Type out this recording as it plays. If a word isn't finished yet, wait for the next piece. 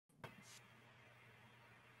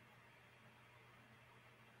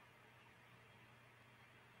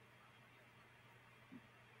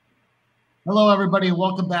Hello, everybody.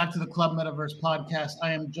 Welcome back to the Club Metaverse Podcast.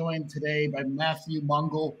 I am joined today by Matthew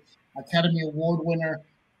Mungle, Academy Award winner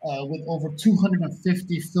with over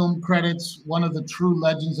 250 film credits, one of the true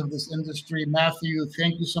legends of this industry. Matthew,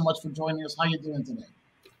 thank you so much for joining us. How are you doing today?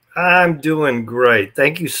 I'm doing great.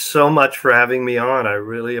 Thank you so much for having me on. I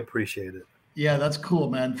really appreciate it. Yeah, that's cool,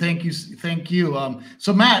 man. Thank you. Thank you.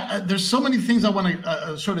 So, Matt, there's so many things I want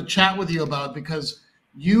to sort of chat with you about because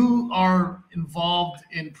you are involved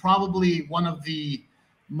in probably one of the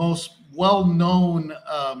most well-known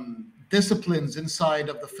disciplines inside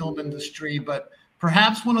of the film industry, but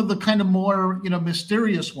perhaps one of the kind of more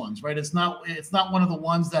mysterious ones, right? It's not one of the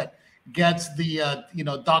ones that gets the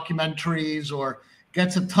documentaries or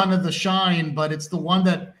gets a ton of the shine, but it's the one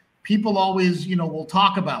that people always will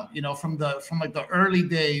talk about from like the early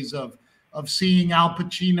days of seeing Al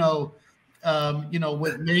Pacino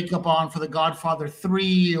with makeup on for The Godfather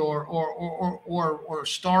 3 or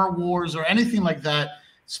Star Wars or anything like that.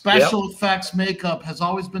 Special effects makeup has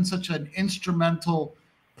always been such an instrumental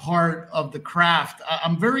part of the craft.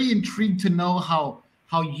 I'm very intrigued to know how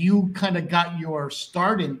you kind of got your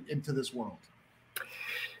start into this world.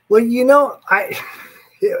 Well,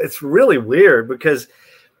 it's really weird because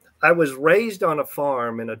I was raised on a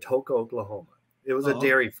farm in Atoka, Oklahoma. It was a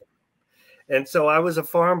dairy farm. And so I was a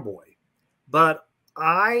farm boy. But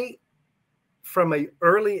from an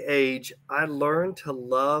early age, I learned to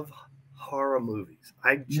love horror movies.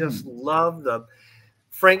 I just love the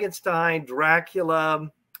Frankenstein,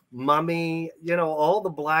 Dracula, Mummy, all the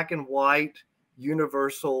black and white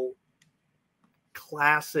Universal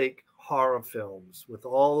classic horror films with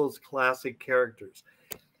all those classic characters.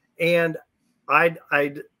 And I'd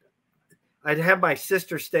have my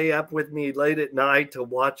sister stay up with me late at night to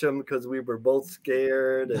watch them because we were both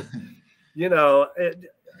scared. And,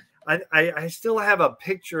 I still have a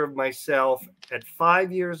picture of myself at 5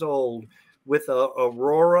 years old with a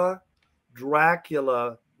Aurora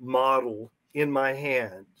Dracula model in my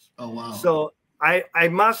hands. Oh, wow. So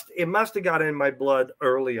it must have got in my blood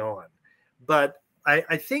early on. But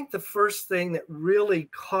I think the first thing that really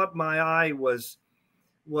caught my eye was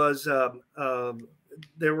there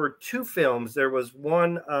were two films. There was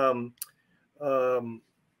one,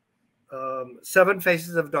 Seven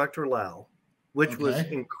Faces of Dr. Lao, which was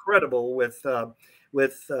incredible with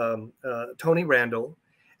Tony Randall,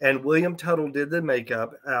 and William Tuttle did the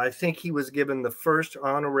makeup. I think he was given the first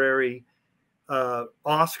honorary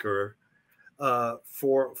Oscar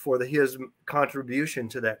for his contribution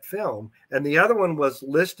to that film. And the other one was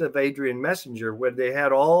List of Adrian Messenger, where they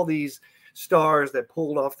had all these stars that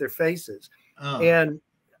pulled off their faces. And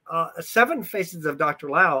Seven Faces of Dr.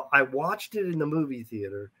 Lao, I watched it in the movie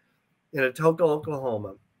theater in Atoka,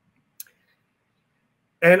 Oklahoma.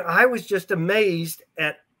 And I was just amazed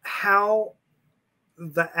at how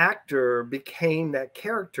the actor became that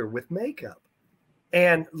character with makeup.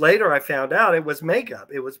 And later I found out it was makeup.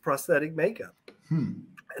 It was prosthetic makeup. And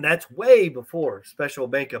that's way before special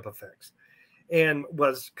makeup effects and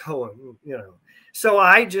was Cohen, So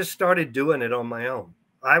I just started doing it on my own.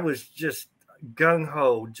 I was just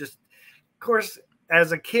gung-ho. Just, of course,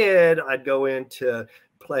 as a kid, I'd go into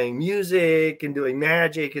playing music and doing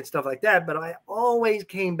magic and stuff like that, but I always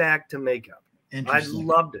came back to makeup. I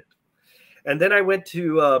loved it. And then I went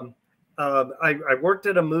to I worked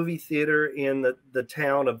at a movie theater in the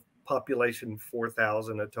town of population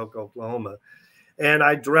 4,000 at Atoka, Oklahoma, and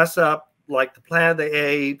I dress up like the Planet of the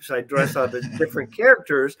Apes. I dress up as different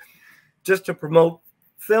characters just to promote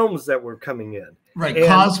films that were coming in. Right, and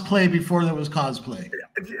cosplay before there was cosplay.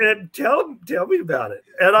 Tell me about it.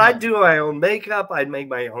 And I'd do my own makeup. I'd make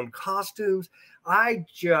my own costumes. I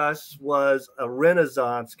just was a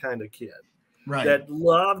Renaissance kind of kid that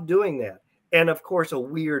loved doing that. And of course, a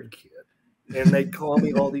weird kid. And they'd call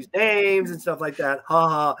me all these names and stuff like that. Ha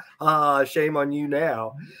ha ha! Shame on you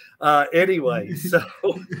now. Anyway, so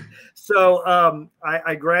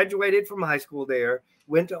I graduated from high school there.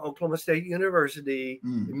 Went to Oklahoma State University.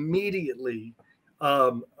 Immediately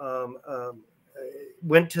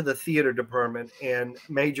went to the theater department and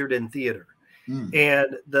majored in theater.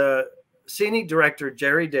 And the scenic director,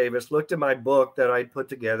 Jerry Davis, looked at my book that I put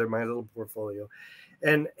together, my little portfolio.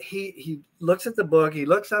 And he looks at the book. He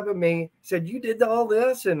looks up at me, said, "You did all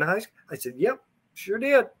this in high school?" I said, "Yep, sure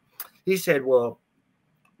did." He said, "Well,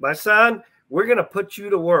 my son, we're going to put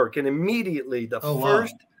you to work." And immediately the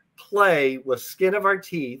first play was Skin of Our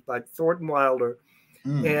Teeth by Thornton Wilder.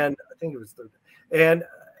 And I think it was Thornton. And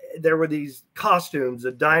there were these costumes,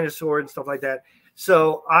 a dinosaur and stuff like that.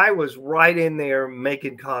 So I was right in there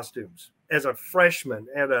making costumes as a freshman,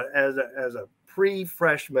 as a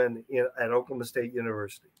pre-freshman at Oklahoma State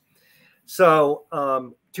University. So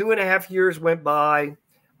 2.5 years went by.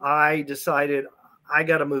 I decided I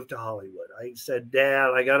got to move to Hollywood. I said,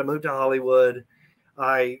 Dad, I got to move to Hollywood.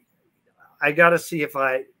 I got to see if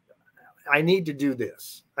I need to do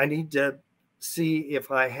this. I need to see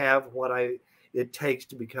if I have what it takes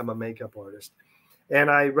to become a makeup artist. And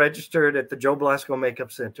I registered at the Joe Blasco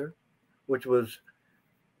Makeup Center, which was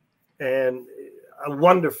a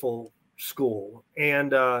wonderful school,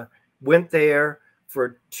 and went there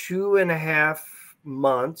for 2.5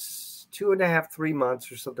 months, 3 months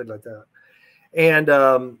or something like that.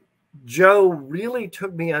 And Joe really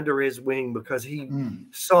took me under his wing because he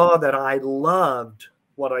saw that I loved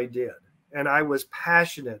what I did. And I was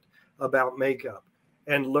passionate about makeup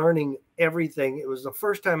and learning everything. It was the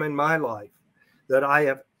first time in my life that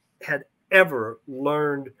I had ever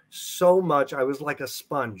learned so much. I was like a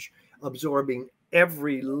sponge, absorbing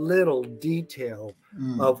every little detail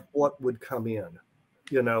of what would come in,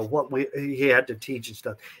 what he had to teach and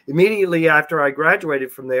stuff. Immediately after I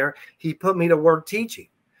graduated from there, he put me to work teaching.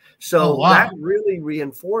 So that really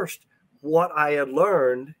reinforced what I had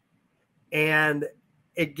learned. And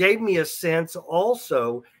it gave me a sense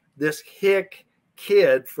also, this hick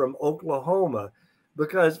kid from Oklahoma,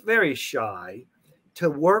 because very shy, to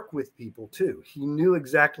work with people too. He knew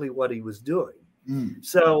exactly what he was doing.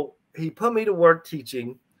 So he put me to work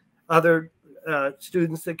teaching other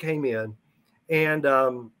students that came in, and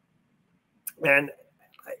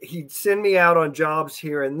he'd send me out on jobs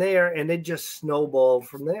here and there, and it just snowballed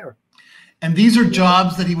from there. And these are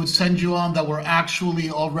jobs that he would send you on that were actually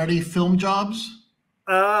already film jobs?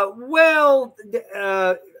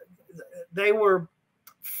 They were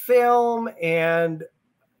film and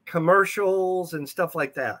commercials and stuff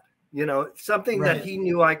like that, something that he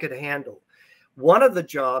knew I could handle. One of the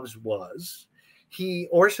jobs was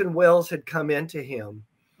Orson Welles had come into him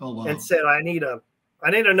and said, I need a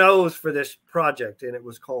nose for this project. And it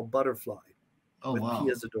was called Butterfly with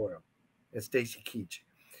Pia Zadora and Stacy Keach.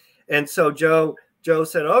 And so Joe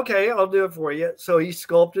said, okay, I'll do it for you. So he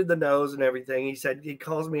sculpted the nose and everything. He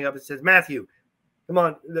calls me up and says, Matthew, come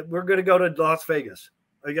on, we're going to go to Las Vegas.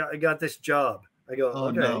 I got this job. I go,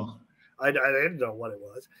 okay. No. I didn't know what it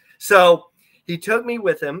was. So he took me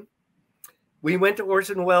with him. We went to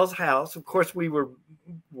Orson Welles' house. Of course, we were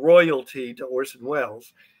royalty to Orson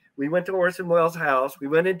Welles. We went to Orson Welles' house. We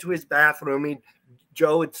went into his bathroom.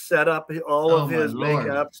 Joe had set up all of his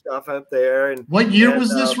makeup stuff up there. And what year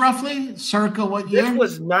was this roughly? Circa what year? This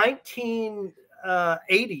was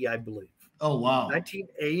 1980, I believe. Oh, wow.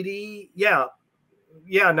 1980. Yeah,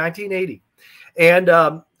 1980.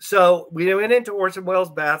 And so we went into Orson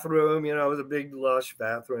Welles' bathroom. It was a big, lush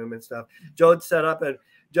bathroom and stuff. Joe had set up, and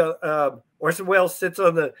Orson Welles sits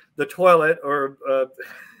on the toilet or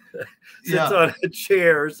sits on a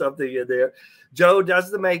chair or something in there. Joe does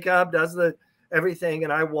the makeup, does everything,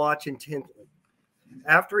 and I watch intently.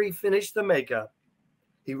 After he finished the makeup,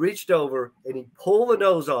 he reached over and he pulled the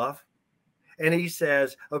nose off, and he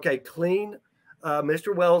says, okay, clean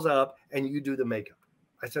Mr. Welles up, and you do the makeup.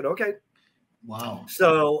 I said, okay. Wow.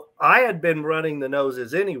 So I had been running the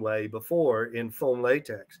noses anyway before in foam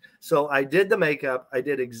latex. So I did the makeup. I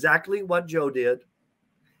did exactly what Joe did.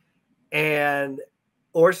 And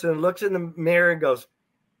Orson looks in the mirror and goes,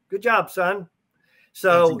 good job, son.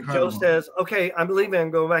 So Joe says, okay, I'm leaving.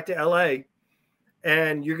 I'm going back to LA.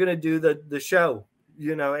 And you're going to do the show.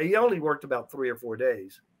 He only worked about 3 or 4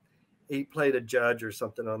 days. He played a judge or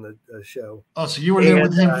something on the show. Oh, so you were there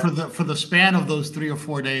with him for the span of those 3 or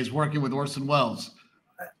 4 days working with Orson Welles.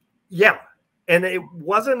 Yeah. And it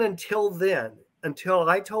wasn't until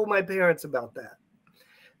I told my parents about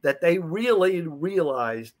that they really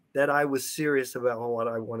realized that I was serious about what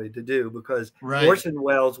I wanted to do, because Orson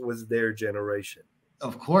Welles was their generation.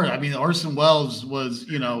 Of course. I mean, Orson Welles was,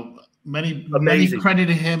 many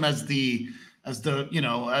credited him as the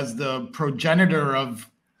progenitor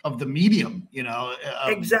of the medium,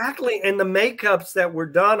 exactly. And the makeups that were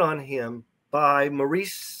done on him by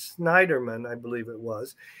Maurice Snyderman, I believe it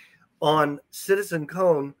was, on Citizen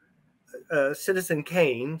Kane,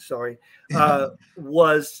 sorry,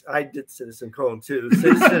 was, I did Citizen Cone too.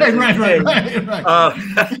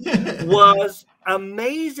 Was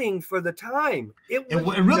amazing for the time. It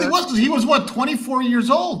really was, because he was 24 years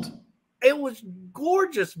old. It was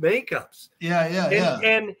gorgeous makeups. Yeah.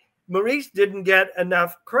 And Maurice didn't get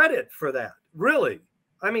enough credit for that, really.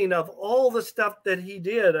 I mean, of all the stuff that he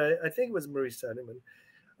did, I think it was Maurice Snyderman.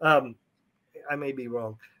 I may be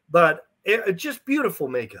wrong, but just beautiful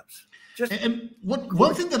makeups.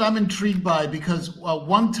 One thing that I'm intrigued by, because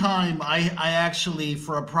one time I actually,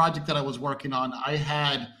 for a project that I was working on, I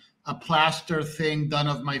had a plaster thing done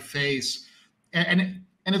of my face, and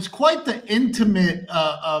and it's quite the intimate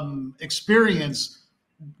experience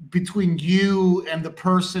between you and the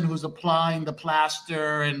person who's applying the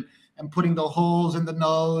plaster and putting the holes in the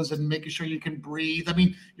nose and making sure you can breathe. I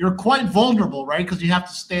mean, you're quite vulnerable, right? Because you have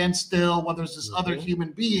to stand still while there's this other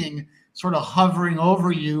human being sort of hovering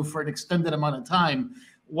over you for an extended amount of time.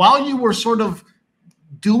 While you were sort of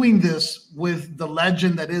doing this with the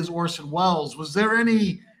legend that is Orson Welles, was there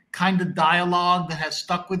any kind of dialogue that has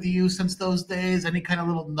stuck with you since those days? Any kind of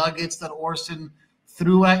little nuggets that Orson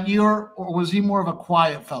threw at you, or was he more of a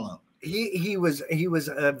quiet fellow? He was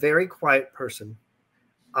a very quiet person.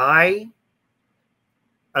 I,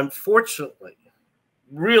 unfortunately,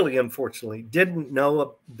 really unfortunately, didn't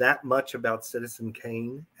know that much about Citizen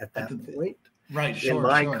Kane at that point. Right, sure. In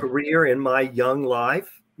my career, in my young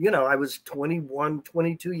life, you know, I was 21,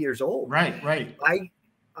 22 years old. Right.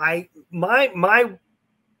 My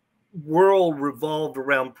world revolved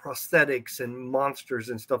around prosthetics and monsters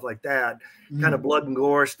and stuff like that, kind of blood and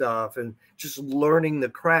gore stuff, and just learning the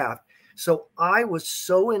craft. So I was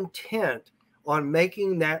so intent on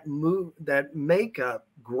making that makeup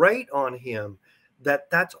great on him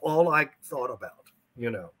that's all I thought about,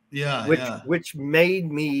 you know. Which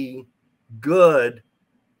made me good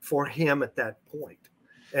for him at that point.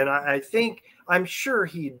 And I'm sure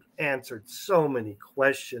he answered so many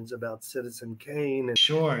questions about Citizen Kane. And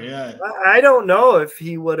sure, yeah. I don't know if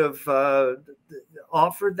he would have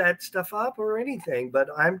offered that stuff up or anything, but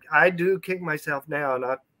I do kick myself now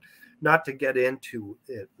not to get into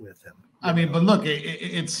it with him. I mean, but look,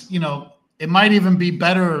 it's, you know, it might even be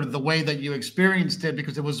better the way that you experienced it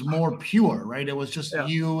because it was more pure, right? It was just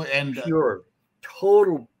you and pure,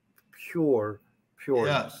 total pure.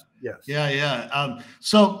 Yes. Yes. Yeah.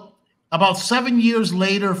 So about 7 years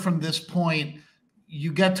later from this point,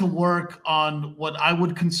 you get to work on what I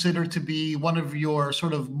would consider to be one of your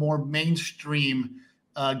sort of more mainstream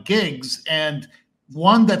gigs, and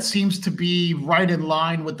one that seems to be right in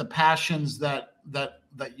line with the passions that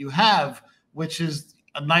you have, which is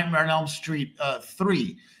A Nightmare on Elm Street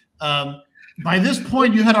 3. By this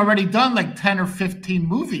point, you had already done like 10 or 15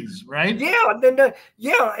 movies, right? Yeah.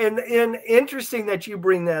 And interesting that you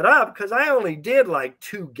bring that up, because I only did like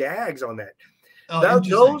 2 gags on that.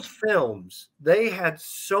 Those films, they had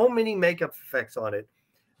so many makeup effects on it.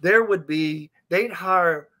 They'd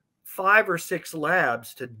hire 5 or 6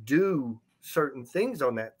 labs to do certain things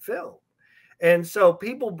on that film. And so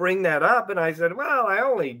people bring that up, and I said, well, I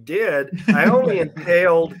only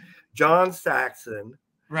impaled John Saxon,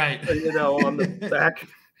 right, you know, on the back,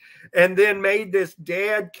 and then made this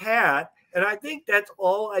dead cat. And I think that's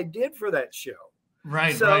all I did for that show.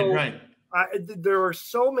 Right. There are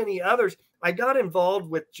so many others. I got involved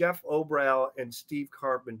with Jeff Obrow and Steve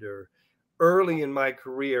Carpenter early in my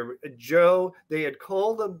career. Joe, they had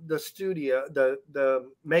called the studio, the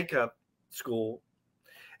makeup school,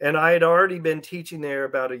 and I had already been teaching there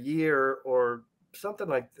about a year or something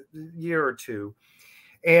like a year or 2.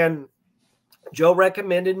 And Joe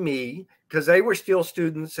recommended me because they were still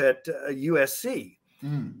students at USC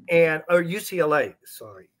or UCLA,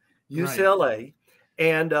 UCLA. Right.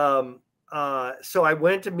 And so I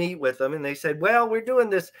went to meet with them, and they said, well,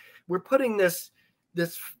 we're putting this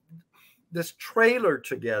trailer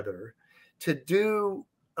together to do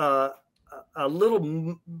a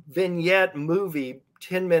little vignette movie,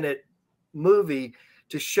 10-minute movie,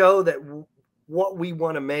 to show that what we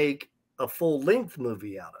want to make a full-length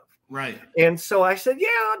movie out of. Right. And so I said, yeah,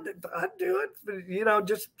 I'd do it. But, you know,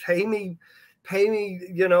 just pay me,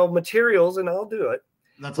 you know, materials, and I'll do it.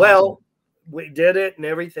 That's well, awesome. We did it and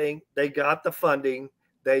everything. They got the funding.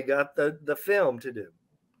 They got the film to do.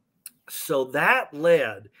 So that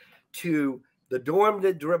led to The Dorm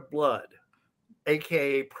That Dripped Blood,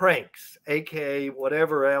 AKA Pranks, AKA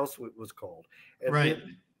whatever else it was called. And right.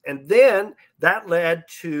 And then that led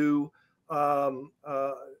to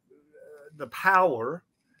The Power,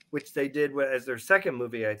 which they did as their second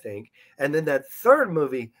movie, I think. And then that third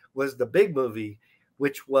movie was the big movie,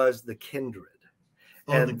 which was The Kindred.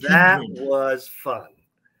 And that was fun.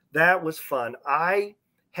 That was fun. I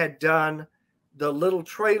had done the little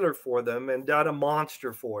trailer for them and done a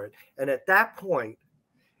monster for it. And at that point,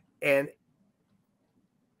 and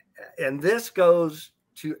this goes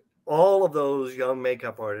to all of those young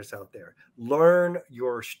makeup artists out there, learn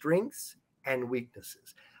your strengths and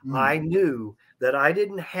weaknesses. I knew that I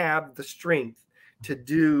didn't have the strength to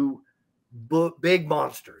do big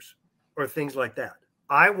monsters or things like that.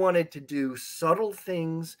 I wanted to do subtle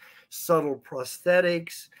things, subtle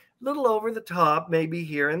prosthetics, little over the top, maybe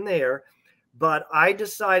here and there. But I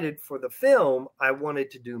decided for the film, I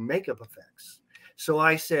wanted to do makeup effects. So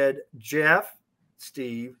I said, Jeff,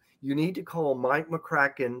 Steve, you need to call Mike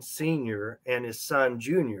McCracken Sr. and his son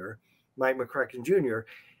Jr., Mike McCracken Jr.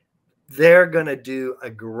 They're going to do a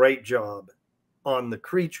great job on the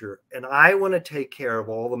creature, and I want to take care of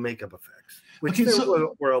all the makeup effects, which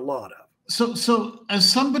were a lot of. So as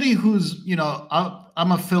somebody who's,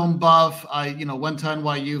 I'm a film buff. I, went to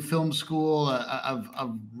NYU film school. I've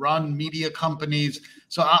run media companies.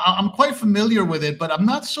 So I'm quite familiar with it, but I'm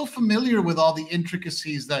not so familiar with all the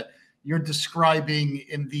intricacies that you're describing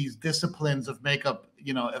in these disciplines of makeup,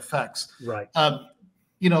 effects. Right.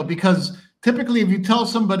 Because typically if you tell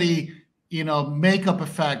somebody, makeup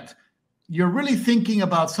effect, you're really thinking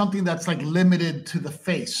about something that's like limited to the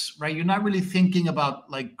face, right? You're not really thinking about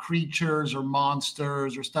like creatures or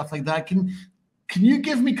monsters or stuff like that. Can you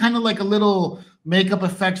give me kind of like a little makeup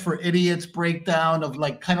effects for idiots breakdown of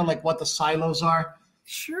like kind of like what the silos are?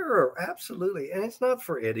 Sure, absolutely. And it's not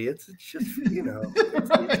for idiots. It's just,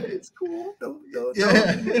 it's cool. Don't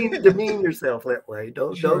demean yourself that way.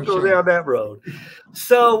 Don't go down that road.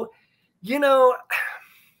 So,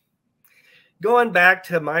 going back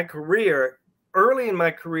to my career, early in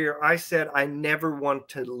my career, I said I never want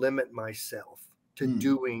to limit myself to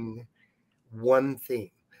doing one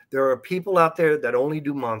thing. There are people out there that only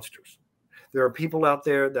do monsters. There are people out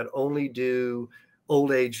there that only do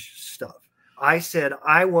old age stuff. I said,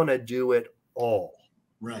 I want to do it all.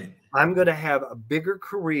 Right. I'm going to have a bigger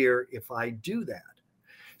career if I do that.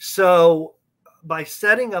 So by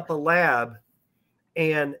setting up a lab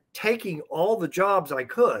and taking all the jobs I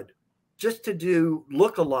could, just to do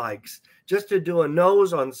lookalikes, just to do a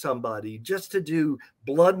nose on somebody, just to do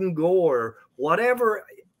blood and gore, whatever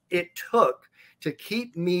it took to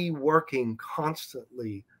keep me working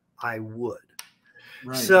constantly, I would.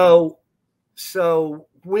 Right. So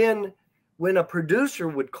when a producer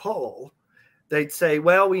would call, they'd say,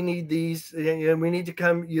 well, we need these, and we need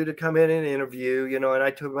you to come in and interview, and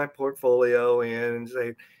I took my portfolio and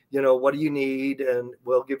say, what do you need? And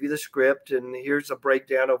we'll give you the script, and here's a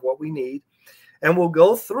breakdown of what we need. And we'll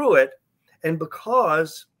go through it. And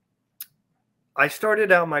because I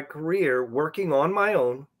started out my career working on my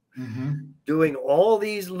own, doing all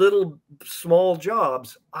these little small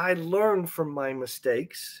jobs, I learned from my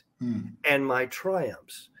mistakes and my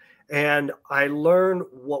triumphs. And I learned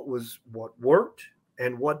what worked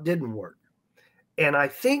and what didn't work. And I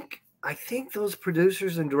think those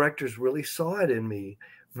producers and directors really saw it in me.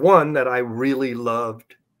 One, that I really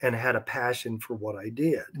loved and had a passion for what I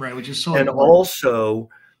did. Right, which is so and important. Also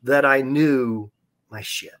that I knew my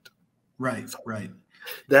shit. Right, right.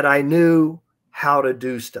 That I knew how to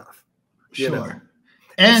do stuff. Sure.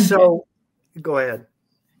 And so go ahead.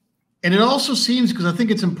 And it also seems, because I think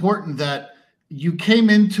it's important, that you came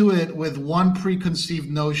into it with one preconceived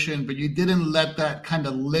notion, but you didn't let that kind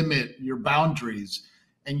of limit your boundaries.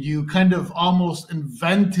 And you kind of almost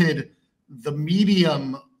invented the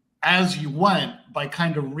medium as you went by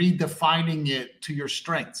kind of redefining it to your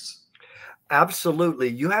strengths. Absolutely.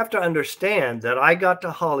 You have to understand that I got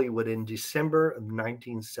to Hollywood in December of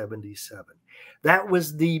 1977. That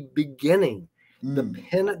was the beginning,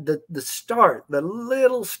 the start, the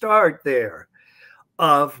little start there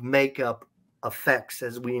of makeup effects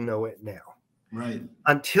as we know it now. Right.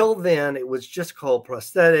 Until then, it was just called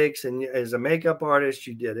prosthetics. And as a makeup artist,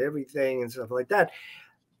 you did everything and stuff like that.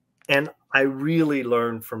 And I really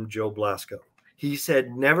learned from Joe Blasco. He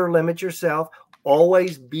said, never limit yourself.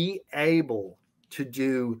 Always be able to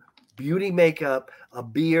do beauty makeup, a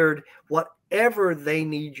beard, whatever they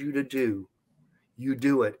need you to do, you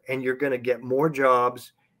do it. And you're going to get more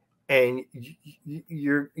jobs, and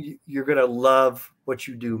you're going to love what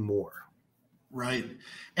you do more. Right.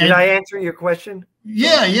 Did I answer your question?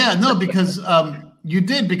 Yeah. No, because you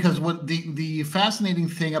did, because what the fascinating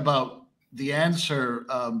thing about the answer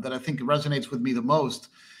that I think resonates with me the most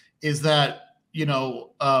is that,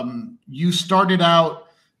 you started out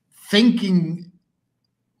thinking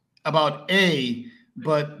about A,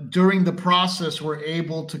 but during the process were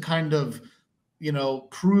able to kind of,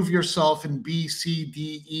 prove yourself in B, C,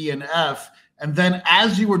 D, E, and F. And then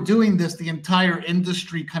as you were doing this, the entire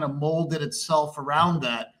industry kind of molded itself around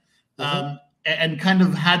that, and kind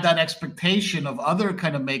of had that expectation of other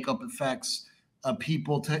kind of makeup effects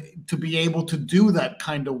people to be able to do that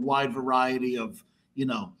kind of wide variety of,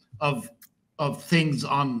 of things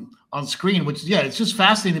on screen, which, it's just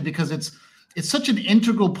fascinating because it's such an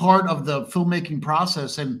integral part of the filmmaking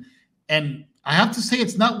process. And I have to say,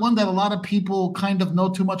 it's not one that a lot of people kind of know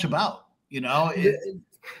too much about, No,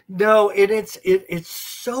 it's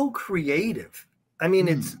so creative. I mean,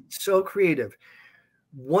 it's so creative.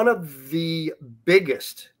 One of the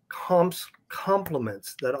biggest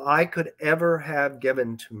compliments that I could ever have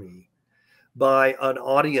given to me by an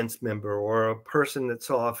audience member or a person that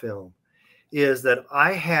saw a film is that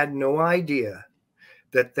I had no idea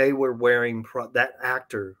that they were wearing, that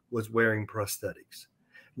actor was wearing prosthetics.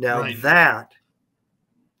 Now that,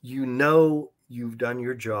 you know, you've done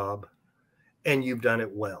your job and you've done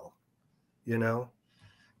it well, you know?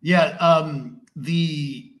 Yeah.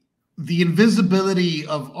 The invisibility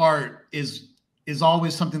of art is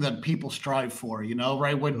always something that people strive for, you know,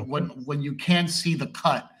 right? When you can't see the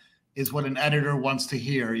cut is what an editor wants to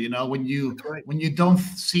hear, you know, when you don't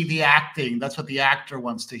see the acting, that's what the actor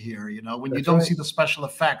wants to hear, you know, when you don't see the special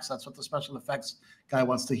effects, that's what the special effects guy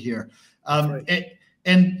wants to hear.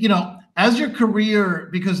 And, you know, as your career,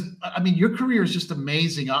 because I mean, your career is just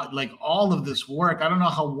amazing. Like all of this work, I don't know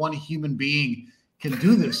how one human being can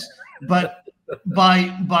do this, but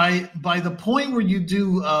by the point where you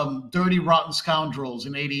do Dirty Rotten Scoundrels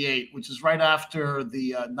in '88, which is right after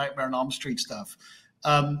the Nightmare on Elm Street stuff,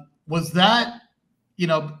 was that, you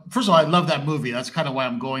know, first of all, I love that movie. That's kind of why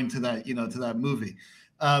I'm going to that, you know, to that movie.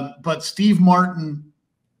 But Steve Martin,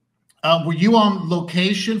 were you on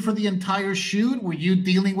location for the entire shoot? Were you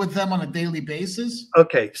dealing with them on a daily basis?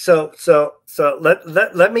 Okay, so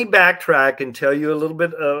let me backtrack and tell you a little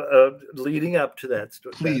bit leading up to that.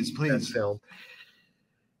 Please. That film.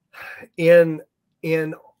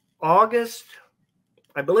 In August,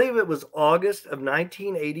 I believe it was August of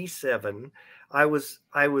 1987, I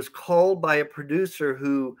was called by a producer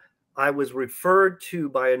who I was referred to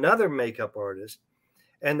by another makeup artist.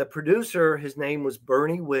 And the producer, his name was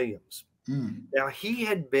Bernie Williams. Now, he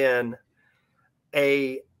had been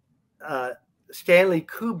a Stanley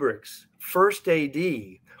Kubrick's first AD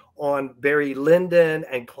on Barry Lyndon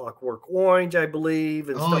and Clockwork Orange, I believe,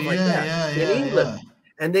 and stuff like that in England. Yeah.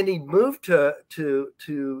 And then he moved to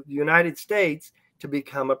the United States to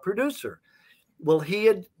become a producer. Well, he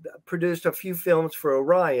had produced a few films for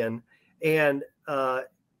Orion, and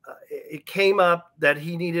it came up that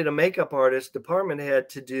he needed a makeup artist, department head,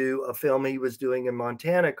 to do a film he was doing in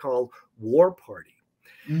Montana called War Party.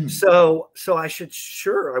 So I said,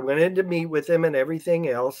 sure. I went in to meet with him and everything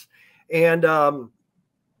else, and got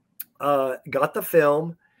the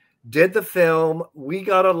film, did the film. We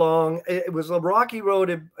got along. It was a rocky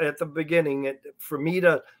road at the beginning for me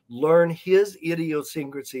to learn his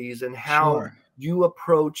idiosyncrasies and how you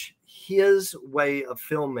approach his way of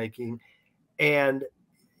filmmaking, and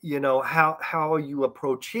you know how you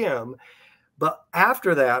approach him. But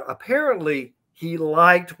after that, apparently he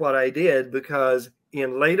liked what I did, because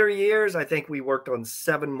in later years, I think we worked on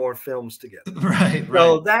 7 more films together. Right.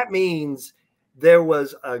 So that means there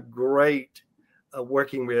was a great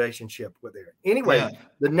working relationship with there. Anyway,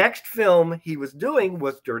 the next film he was doing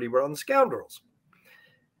was Dirty Rotten Scoundrels,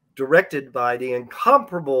 directed by the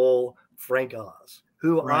incomparable Frank Oz,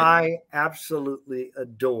 who I absolutely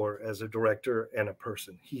adore as a director and a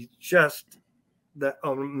person. He's just the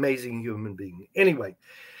amazing human being. Anyway,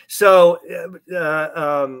 so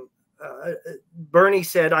Bernie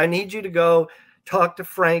said, I need you to go talk to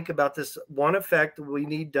Frank about this one effect we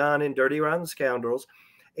need done in Dirty Rotten Scoundrels.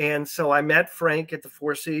 And so I met Frank at the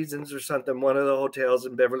Four Seasons or something, one of the hotels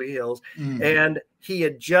in Beverly Hills. And he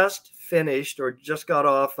had just finished or just got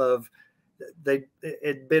off of, it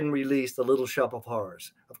had been released, The Little Shop of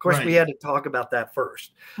Horrors. Of course, we had to talk about that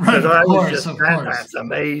first. Right, of course. That's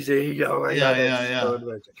amazing. Oh my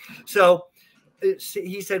God, so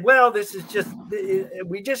he said, well, this is just,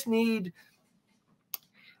 we just need,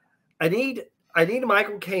 I need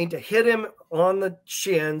Michael Caine to hit him on the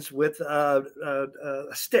shins with a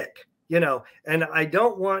stick, you know, and I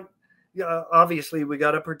don't want, obviously we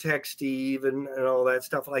got to protect Steve and all that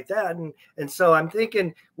stuff like that. And so I'm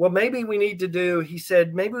thinking, well, maybe we need to do, he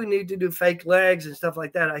said, maybe we need to do fake legs and stuff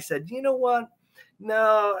like that. I said, you know what?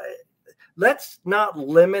 No, let's not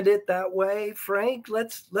limit it that way, Frank.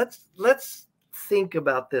 Let's think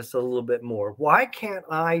about this a little bit more. Why can't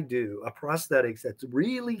I do a prosthetics that's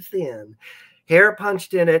really thin, hair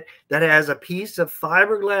punched in it, that has a piece of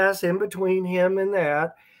fiberglass in between him and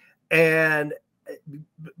that, and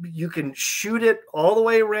you can shoot it all the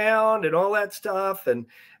way around and all that stuff, and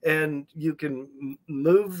you can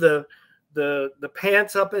move the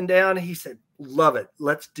pants up and down. He said, love it.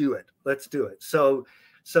 Let's do it.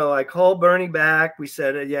 So I called Bernie back. We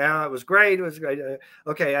said, yeah, it was great. It was great.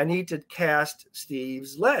 Okay, I need to cast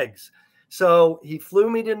Steve's legs. So he flew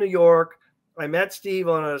me to New York. I met Steve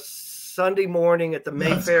on a Sunday morning at the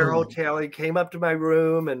Mayfair Hotel. He came up to my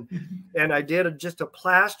room, and I did just a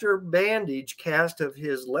plaster bandage cast of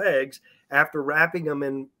his legs after wrapping them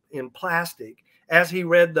in plastic, as he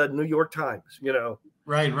read the New York Times, you know.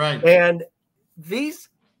 Right. And these,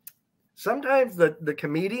 sometimes the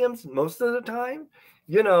comedians, most of the time,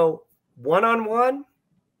 you know, one-on-one,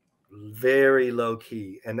 very low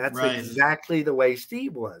key. And that's Right. exactly the way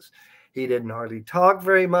Steve was. He didn't hardly talk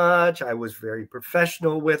very much. I was very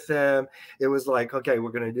professional with him. It was like, okay,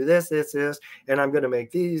 we're going to do this, and I'm going to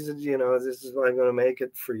make these, you know, this is what I'm going to make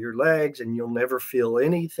it for your legs, and you'll never feel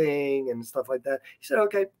anything and stuff like that. He said,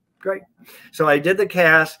 okay, great. So I did the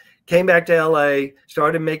cast, came back to LA,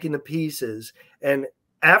 started making the pieces. And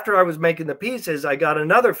after I was making the pieces, I got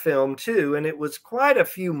another film too. And it was quite a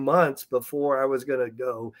few months before I was going to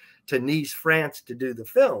go to Nice, France to do the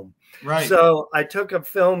film. Right. So I took a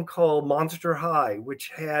film called Monster High,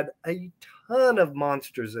 which had a ton of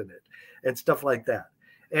monsters in it and stuff like that.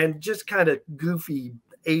 And just kind of goofy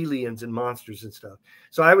aliens and monsters and stuff.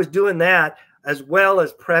 So I was doing that as well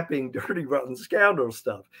as prepping Dirty Rotten Scoundrel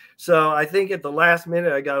stuff. So I think at the last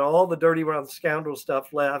minute, I got all the Dirty Rotten Scoundrel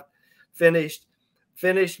stuff left, finished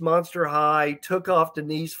Monster High, took off to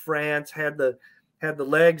Nice, France, had the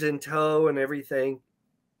legs in tow and everything.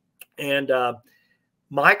 And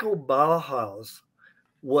Michael Bauhaus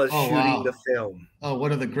was shooting the film. Oh,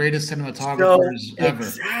 one of the greatest cinematographers ever.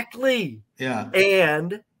 Exactly. Yeah.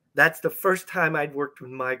 And that's the first time I'd worked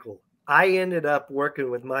with Michael. I ended up working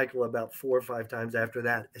with Michael about 4 or 5 times after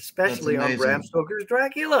that, especially on Bram Stoker's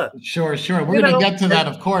Dracula. Sure. We're going to get to that,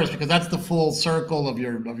 of course, because that's the full circle of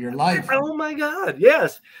your life. Oh my God,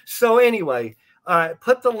 yes. So anyway,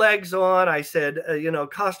 put the legs on. I said,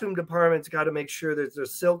 costume department's got to make sure there's a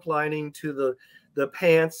silk lining to the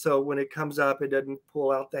pants, so when it comes up, it doesn't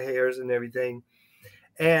pull out the hairs and everything.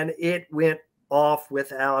 And it went off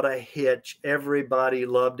without a hitch. Everybody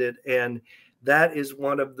loved it, and that is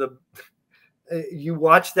one of the, you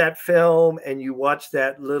watch that film and you watch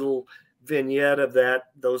that little vignette of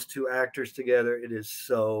those two actors together. It is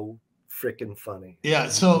so freaking funny. Yeah.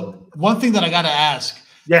 So one thing that I got to ask,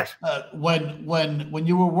 yes, when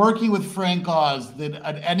you were working with Frank Oz,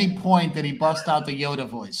 at any point did he bust out the Yoda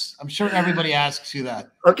voice? I'm sure everybody asks you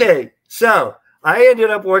that. Okay. So I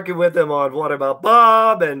ended up working with him on What About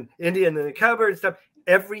Bob and Indian in the Cupboard and stuff.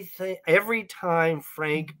 Every time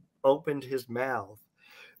Frank opened his mouth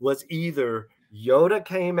was either Yoda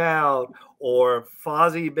came out or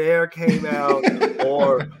Fozzie Bear came out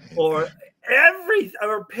or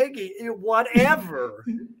Piggy, whatever.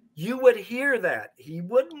 You would hear that. He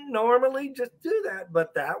wouldn't normally just do that,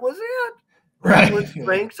 but that was it. That was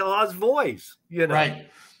Frank's Oz voice,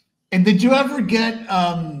 Right. And did you ever get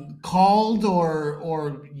called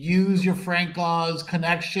or use your Frank Oz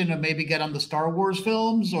connection and maybe get on the Star Wars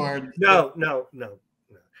films? Or No.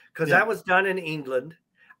 Because that was done in England.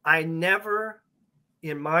 I never,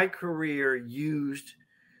 in my career, used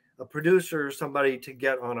a producer or somebody to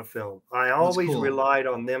get on a film. I always relied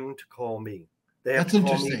on them to call me. They have to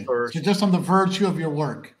call me first. So just on the virtue of your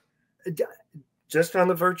work. Just on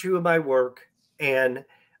the virtue of my work. And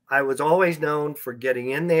I was always known for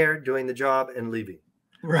getting in there, doing the job, and leaving.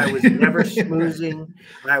 Right. I was never schmoozing.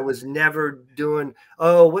 I was never doing,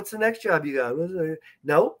 oh, what's the next job you got?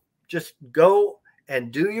 No, just go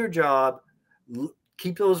and do your job,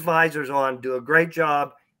 keep those visors on, do a great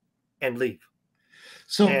job, and leave.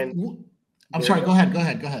 So, I'm sorry. Go ahead.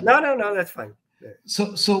 No, that's fine.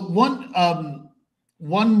 So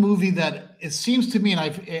one movie that it seems to me,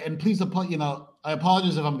 and please, I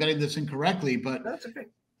apologize if I'm getting this incorrectly, but that's okay.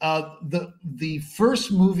 The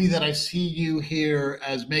first movie that I see you here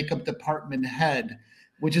as makeup department head,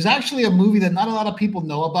 which is actually a movie that not a lot of people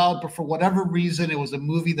know about, but for whatever reason, it was a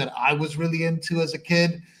movie that I was really into as a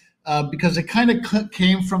kid, because it kind of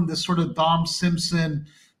came from this sort of Dom Simpson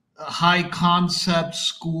high concept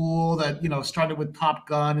school that, started with Top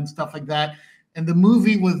Gun and stuff like that. And the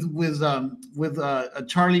movie with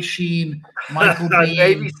Charlie Sheen, Michael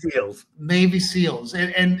Biehn, Navy SEALs,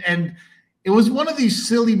 and it was one of these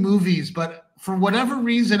silly movies, but for whatever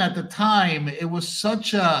reason at the time, it was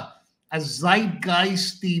such a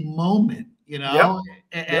zeitgeisty moment, Yep.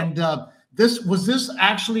 And this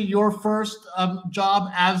actually your first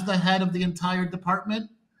job as the head of the entire department?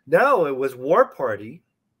 No, it was War Party.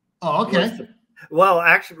 Oh, okay. Well,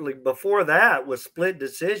 actually, before that was Split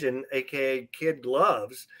Decision, aka Kid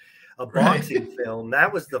Gloves, a boxing film.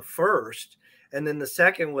 That was the first, and then the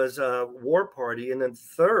second was War Party, and then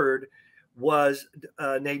third was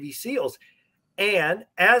Navy SEALs. And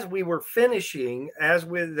as we were finishing,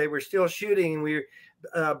 they were still shooting,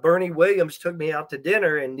 Bernie Williams took me out to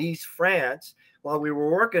dinner in Nice, France, while we were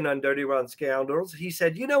working on Dirty Rotten Scoundrels. He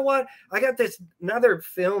said, you know what? I got this another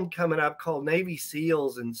film coming up called Navy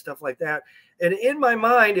SEALs and stuff like that. And in my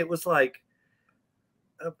mind, it was like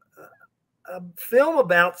a film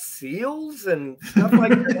about SEALs and stuff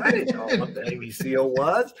like that. I didn't know what the Navy SEAL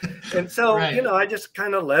was. And so, I just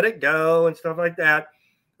kind of let it go and stuff like that.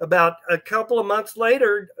 about a couple of months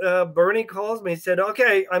later, Bernie calls me and said,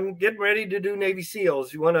 "Okay, I'm getting ready to do Navy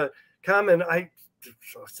SEALs. You want to come?" And I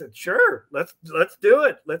said, "Sure, let's do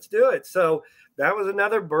it. Let's do it." So that was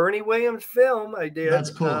another Bernie Williams film I did. That's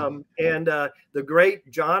cool. And the great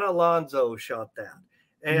John Alonzo shot that.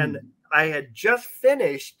 And I had just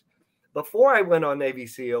finished, before I went on Navy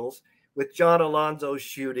SEALs, with John Alonzo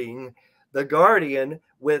shooting The Guardian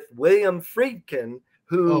with William Friedkin,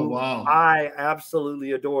 who I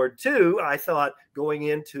absolutely adored too. I thought going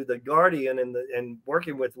into The Guardian and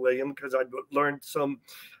working with William, because I'd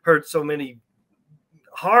heard so many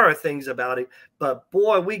horror things about him, but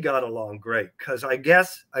boy, we got along great, because I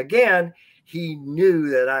guess, again, he knew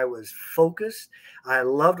that I was focused. I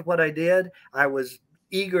loved what I did. I was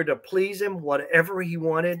eager to please him, whatever he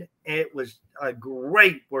wanted. It was a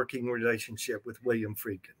great working relationship with William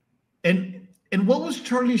Friedkin. And what was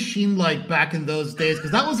Charlie Sheen like back in those days?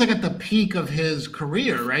 Because that was like at the peak of his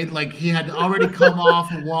career, right? Like he had already come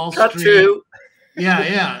off of Wall Street.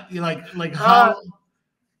 Yeah. Like how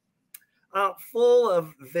full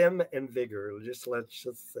of vim and vigor. Let's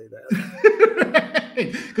just say that.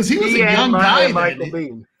 Because he was a young guy. Michael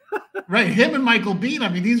Biehn. Right, him and Michael Biehn. I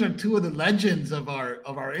mean, these are two of the legends of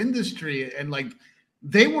our industry, and like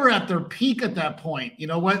they were at their peak at that point. You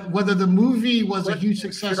know what? Whether the movie was a huge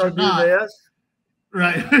success or not.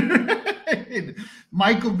 Right.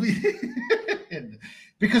 Michael Biehn.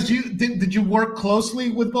 Because did you work closely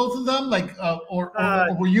with both of them, like, or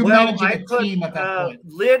were you managing a team at that point?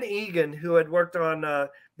 Lynn Egan, who had worked on,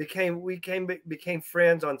 became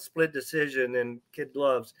friends on Split Decision and Kid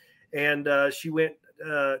Gloves, and she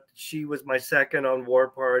was my second on War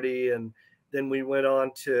Party, and then we went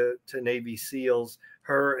on to Navy SEALs.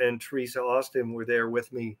 Her and Teresa Austin were there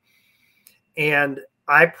with me, and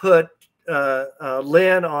I put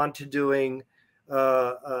Lynn on to doing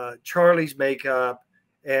Charlie's makeup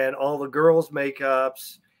and all the girls'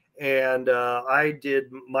 makeups, and I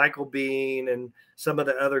did Michael Biehn and some of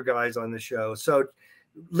the other guys on the show. So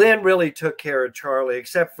Lynn really took care of Charlie,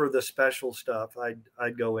 except for the special stuff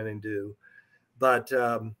I'd go in and do. But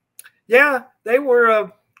yeah, they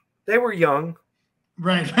were young,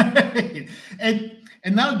 right?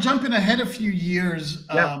 And now jumping ahead a few years,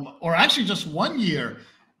 or actually just 1 year,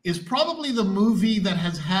 is probably the movie that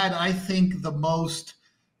has had, I think, the most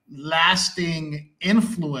lasting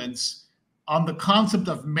influence on the concept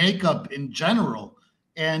of makeup in general.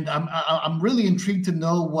 And I'm really intrigued to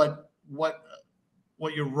know what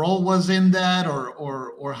your role was in that,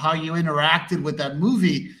 or how you interacted with that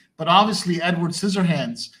movie. But obviously Edward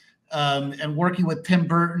Scissorhands, and working with Tim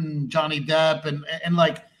Burton, Johnny Depp, and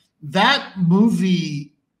like that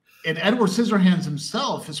movie, and Edward Scissorhands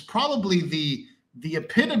himself is probably the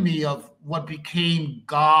epitome of what became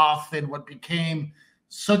goth and what became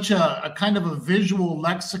such a kind of a visual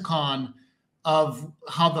lexicon of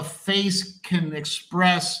how the face can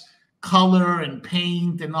express color and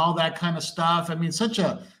paint and all that kind of stuff. I mean, such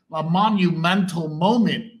a monumental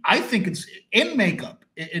moment. I think it's in makeup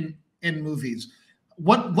in movies.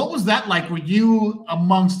 What was that like? Were you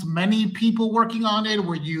amongst many people working on it?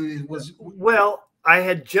 Well, I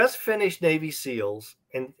had just finished Navy SEALs,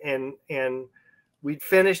 and we'd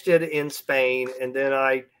finished it in Spain, and then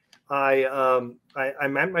I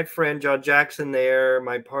met my friend John Jackson there,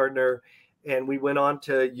 my partner, and we went on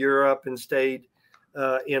to Europe and stayed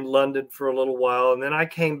in London for a little while, and then I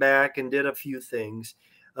came back and did a few things.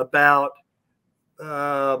 About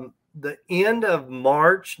the end of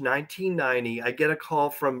March 1990, I get a call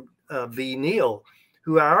from V. Neal,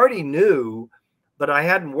 who I already knew, but I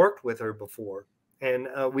hadn't worked with her before. And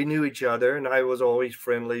we knew each other, and I was always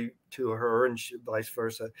friendly to her, and vice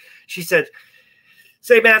versa. She said,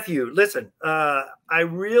 "Say, Matthew, listen, I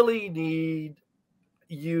really need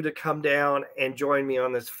you to come down and join me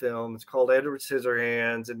on this film. It's called Edward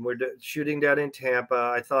Scissorhands, and we're shooting down in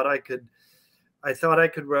Tampa. I thought I could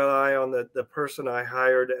rely on the person I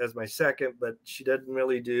hired as my second, but she doesn't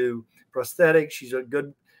really do prosthetics. She's a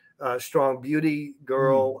good, strong beauty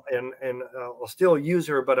girl, and I'll still use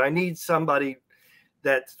her, but I need somebody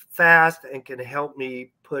that's fast and can help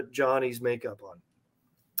me put Johnny's makeup on."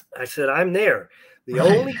 I said, "I'm there. The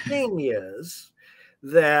only thing is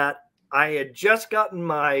that I had just gotten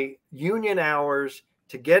my union hours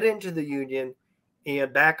to get into the union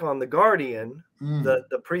and back on The Guardian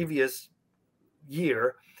the previous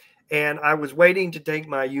year, and I was waiting to take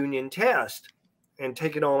my union test and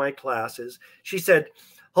taking all my classes." She said,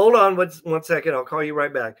 "Hold on one second, I'll call you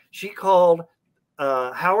right back." She called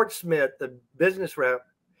Howard Smith, the business rep,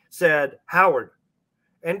 said, "Howard,"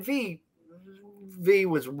 and V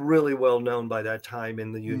was really well known by that time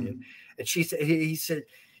in the union, and he said,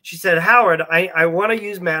 she said, Howard, I want to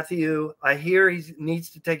use Matthew. I hear he needs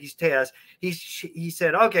to take his test. He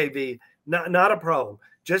said, okay, V, not a problem.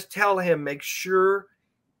 Just tell him, make sure,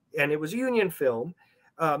 and it was a union film,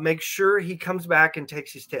 make sure he comes back and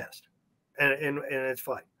takes his test. And it's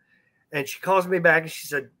fine. And she calls me back and she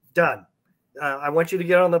said, done. I want you to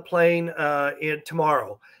get on the plane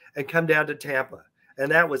tomorrow and come down to Tampa.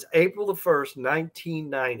 And that was April the 1st,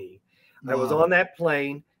 1990. Wow. I was on that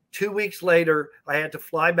plane. 2 weeks later, I had to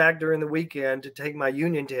fly back during the weekend to take my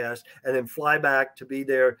union test and then fly back to be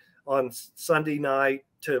there on Sunday night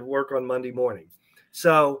to work on Monday morning.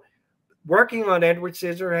 So working on Edward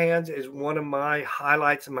Scissorhands is one of my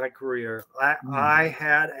highlights of my career. I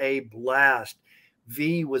had a blast.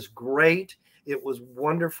 V was great. It was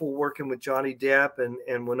wonderful working with Johnny Depp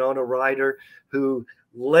and Winona Ryder, who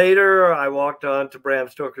later I walked on to Bram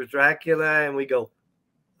Stoker's Dracula and we go,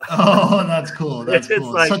 oh, that's cool. That's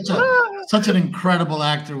cool. Like, such an incredible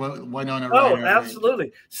actor, Winona Ryder. Oh,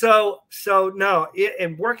 absolutely. So no,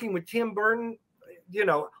 and working with Tim Burton, you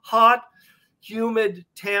know, hot, humid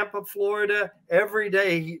Tampa, Florida, every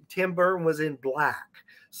day Tim Burton was in black.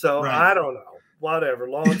 So right. I don't know, whatever,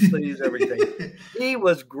 long sleeves, everything. He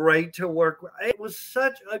was great to work with. It was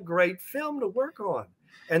such a great film to work on.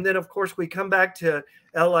 And then, of course, we come back to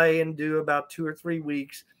LA and do about 2 or 3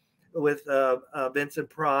 weeks with Vincent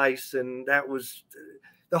Price, and that was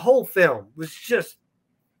the whole film was just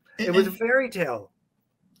it was a fairy tale.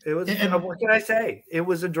 It was what can I say? It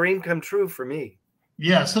was a dream come true for me.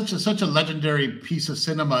 Yeah, such a legendary piece of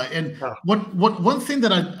cinema. And one thing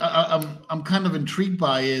that I'm kind of intrigued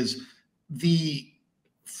by is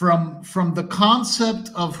from the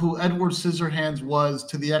concept of who Edward Scissorhands was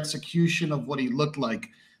to the execution of what he looked like.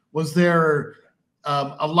 Was there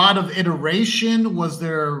a lot of iteration? Was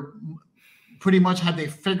there pretty much, had they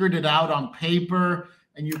figured it out on paper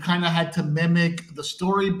and you kind of had to mimic the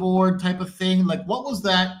storyboard type of thing? Like, what was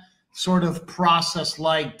that sort of process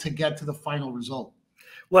like to get to the final result?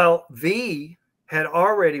 Well, V had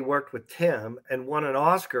already worked with Tim and won an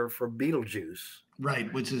Oscar for Beetlejuice.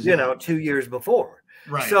 Right, which is 2 years before.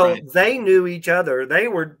 Right. So right. They knew each other. They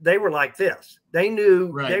were like this. They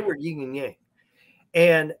knew they were yin and yang.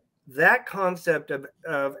 And that concept of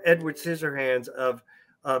Edward Scissorhands,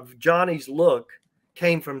 of Johnny's look,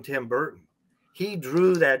 came from Tim Burton. He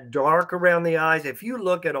drew that dark around the eyes. If you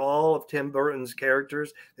look at all of Tim Burton's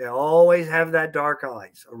characters, they always have that dark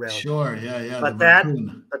eyes around. Sure, yeah. But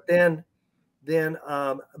then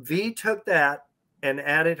V took that and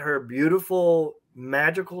added her beautiful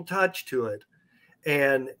magical touch to it,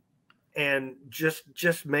 and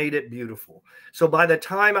just made it beautiful. So by the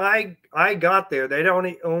time I got there, they'd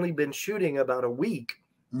only been shooting about a week,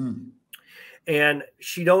 and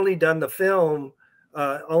she'd only done the film,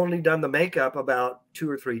 only done the makeup about 2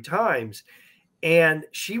 or 3 times, and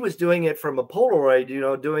she was doing it from a Polaroid,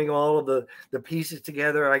 doing all of the pieces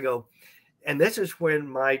together. I go, and this is when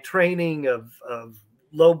my training of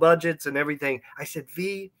low budgets and everything. I said,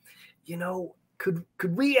 V,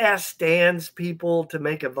 could we ask Stan's people to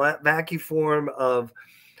make a vacuform of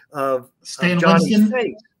Stan Johnny's Winston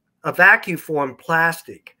face, a vacuform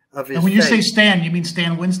plastic of his. And when you face. say Stan, you mean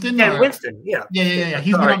Stan Winston? Stan Winston, yeah.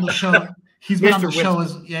 He's been on the show. He's been on the show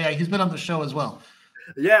he's been on the show as well.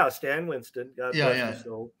 Yeah, Stan Winston. God bless his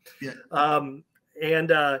soul. Yeah.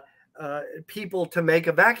 People to make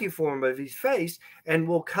a vacuform of his face, and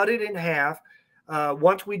we'll cut it in half.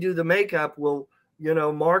 Once we do the makeup, we'll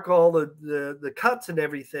mark all the cuts and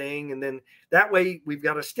everything, and then that way we've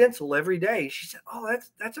got a stencil every day. She said, "Oh,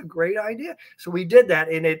 that's a great idea." So we did that,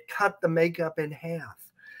 and it cut the makeup in half.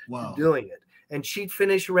 Wow, doing it, and she'd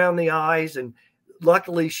finish around the eyes, and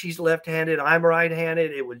luckily she's left-handed, I'm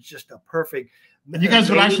right-handed. It was just a perfect. And you guys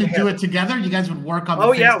would actually do it together? You guys would work on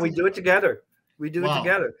the yeah, we do it together. We do it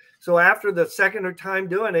together. So after the second or time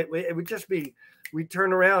doing it, it would just be, we'd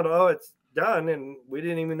turn around, oh, it's done, and we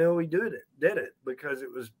didn't even know we did it because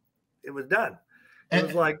it was done. It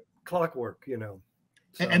was like clockwork, So.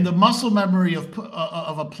 And the muscle memory of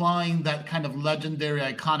applying that kind of legendary,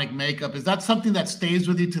 iconic makeup, is that something that stays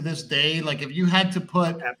with you to this day? Like if you had to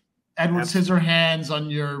put Edward Scissorhands on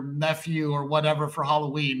your nephew or whatever for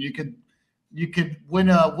Halloween, you could win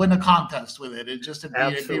a contest with it.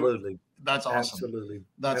 Absolutely. That's awesome. Absolutely.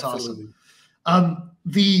 That's Absolutely. awesome.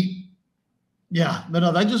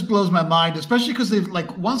 That just blows my mind, especially because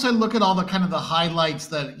once I look at all the kind of the highlights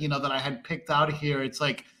that I had picked out here, it's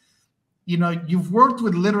like, you've worked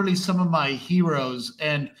with literally some of my heroes,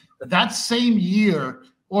 and that same year,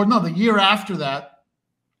 or no, the year after that,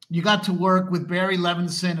 you got to work with Barry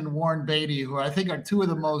Levinson and Warren Beatty, who I think are two of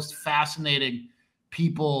the most fascinating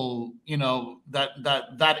people,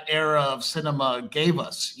 that era of cinema gave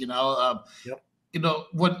us. Yep.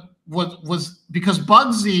 What was, because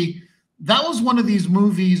Bugsy, that was one of these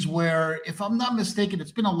movies where, if I'm not mistaken,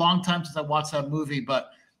 it's been a long time since I watched that movie,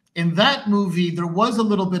 but in that movie, there was a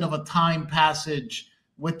little bit of a time passage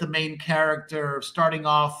with the main character starting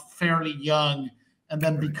off fairly young and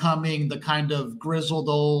then becoming the kind of grizzled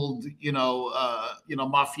old,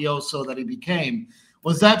 mafioso that he became.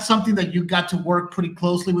 Was that something that you got to work pretty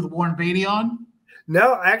closely with Warren Beatty on?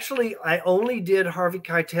 No, actually, I only did Harvey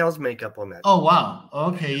Keitel's makeup on that. Oh, wow.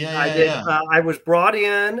 Okay. Yeah. I was brought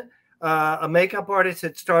in. A makeup artist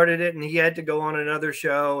had started it, and he had to go on another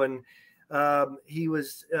show, and he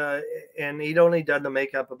was, and he'd only done the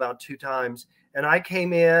makeup about 2 times. And I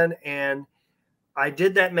came in and I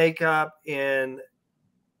did that makeup in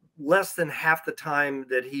less than half the time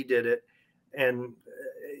that he did it. And,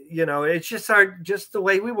 it's just the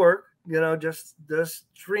way we work, just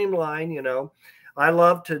streamline, I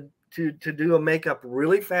love to do a makeup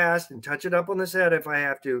really fast and touch it up on the set if I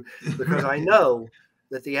have to, because I know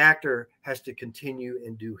that the actor has to continue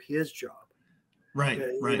and do his job. Right.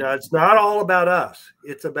 It's not all about us.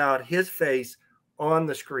 It's about his face on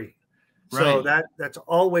the screen. So that's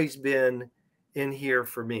always been in here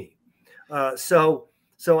for me. So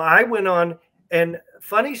I went on, and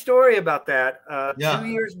funny story about that. 2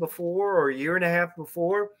 years before, or a year and a half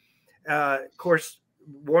before, of course,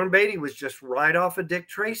 Warren Beatty was just right off of Dick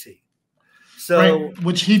Tracy. So,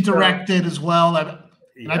 which he directed as well.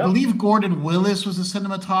 I believe Gordon Willis was a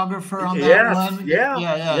cinematographer on that one.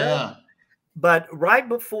 Yeah. But right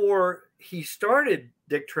before he started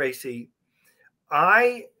Dick Tracy,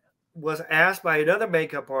 I was asked by another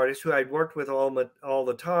makeup artist who I'd worked with all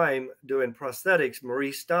the time doing prosthetics,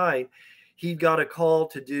 Maurice Stein. He got a call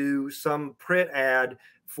to do some print ad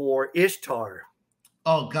for Ishtar.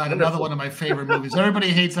 Oh God, another one of my favorite movies. Everybody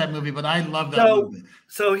hates that movie, but I love that movie.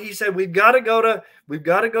 So he said, we've got to go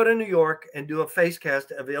to New York and do a face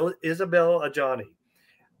cast of Isabelle Adjani.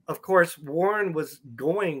 Of course, Warren was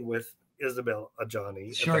going with Isabelle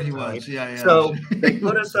Adjani. Sure, he was. Yeah. So they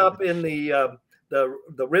put us up in the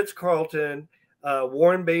Ritz-Carlton.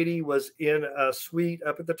 Warren Beatty was in a suite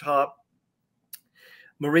up at the top.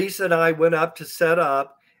 Maurice and I went up to set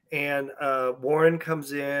up, and Warren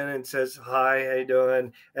comes in and says, "Hi, how you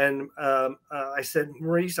doing?" And I said,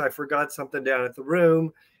 "Maurice, I forgot something down at the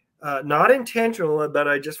room. Not intentional, but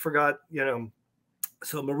I just forgot,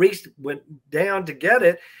 So Maurice went down to get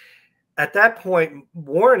it. At that point,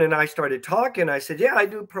 Warren and I started talking. I said, "Yeah, I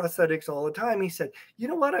do prosthetics all the time." He said, "You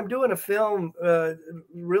know what? I'm doing a film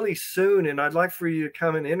really soon, and I'd like for you to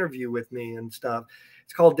come and interview with me and stuff.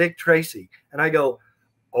 It's called Dick Tracy." And I go,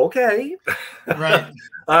 "Okay." Right.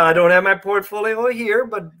 I don't have my portfolio here,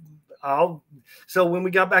 but I'll. So when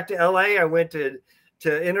we got back to LA, I went to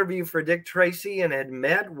interview for Dick Tracy and had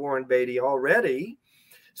met Warren Beatty already.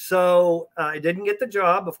 So I didn't get the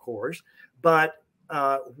job, of course, but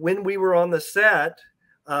when we were on the set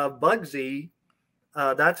of Bugsy,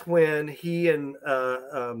 that's when he and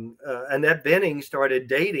Annette Bening started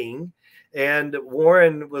dating. And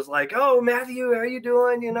Warren was like, "Oh, Matthew, how you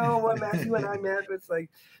doing?" What Matthew and I met. It's like,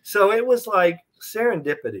 so it was like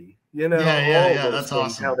serendipity, Yeah, that's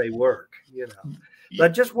awesome. How they work,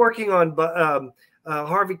 But just working on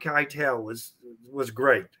Harvey Keitel was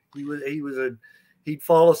great. He'd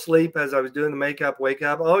fall asleep as I was doing the makeup, wake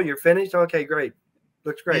up. "Oh, you're finished? Okay, great.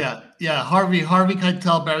 Looks great." Yeah. Harvey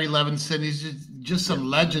Keitel, Barry Levinson, he's just some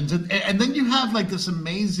legends. And then you have like this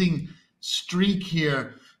amazing streak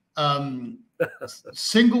here.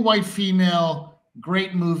 Single white female,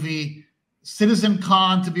 great movie. Citizen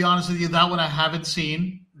Khan, to be honest with you, that one I haven't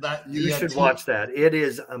seen. That you should watch that. It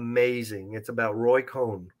is amazing. It's about Roy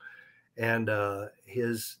Cohn and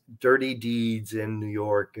his dirty deeds in New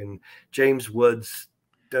York, and James Woods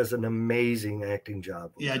does an amazing acting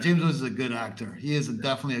job. Yeah, James Woods is a good actor. He is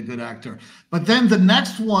definitely a good actor. But then the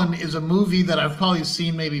next one is a movie that I've probably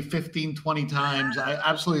seen maybe 15, 20 times. I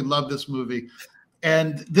absolutely love this movie.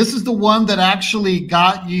 And this is the one that actually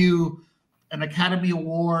got you an Academy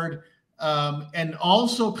Award. And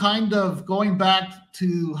also kind of going back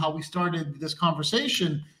to how we started this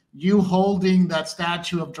conversation, you holding that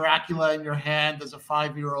statue of Dracula in your hand as a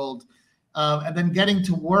 5-year-old, and then getting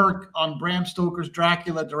to work on Bram Stoker's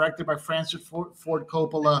Dracula, directed by Francis Ford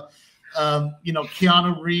Coppola,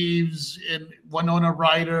 Keanu Reeves and Winona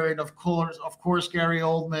Ryder, and of course, Gary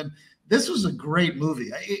Oldman. This was a great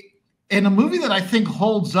movie. And a movie that I think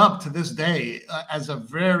holds up to this day as a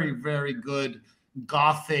very, very good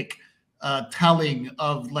Gothic telling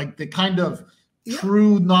of like the kind of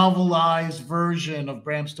true novelized version of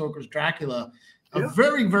Bram Stoker's Dracula. a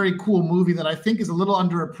very, very cool movie that I think is a little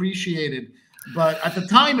underappreciated. But at the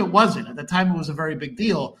time, it wasn't. At the time, it was a very big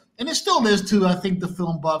deal. And it still is to, I think, the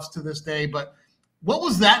film buffs to this day. But what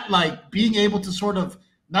was that like, being able to sort of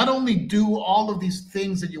not only do all of these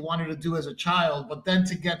things that you wanted to do as a child, but then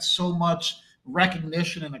to get so much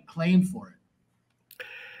recognition and acclaim for it?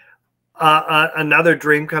 Another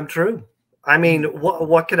dream come true. I mean,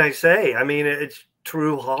 what can I say? I mean, it's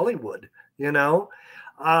true Hollywood, you know.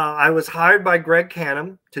 I was hired by Greg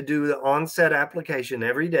Canham to do the on-set application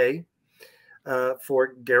every day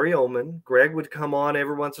for Gary Oldman. Greg would come on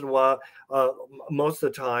every once in a while, most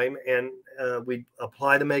of the time, and we'd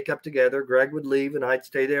apply the makeup together. Greg would leave, and I'd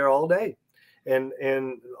stay there all day, and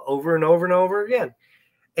over and over and over again.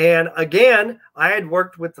 And again, I had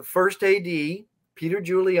worked with the first AD, Peter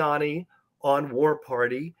Giuliani, on War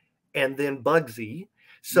Party, and then Bugsy.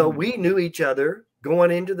 So we knew each other going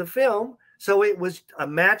into the film. So it was a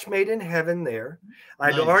match made in heaven there.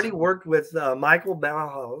 I'd already worked with Michael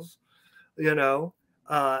Bauhaus, you know.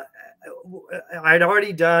 I'd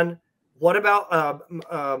already done What About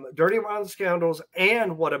Dirty Rotten Scoundrels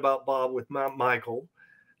and What About Bob with Michael.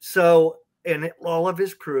 So, and all of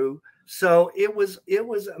his crew. So it was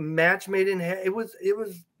a match made in heaven. It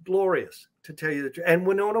was glorious, to tell you the truth. And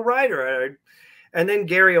Winona Ryder, and then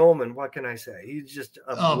Gary Oldman. What can I say? He's just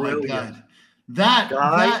a brilliant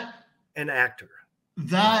guy, an actor.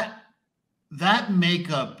 That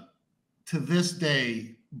makeup to this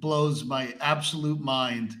day blows my absolute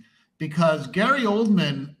mind, because Gary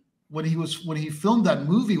Oldman, when he filmed that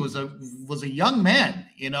movie, was a young man.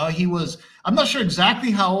 You know, I'm not sure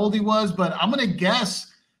exactly how old he was, but I'm gonna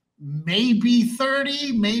guess maybe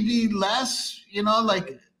 30, maybe less. You know,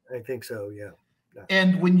 like, I think so, yeah.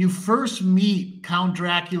 And when you first meet Count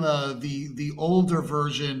Dracula, the older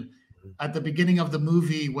version, at the beginning of the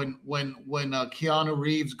movie, when Keanu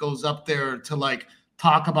Reeves goes up there to like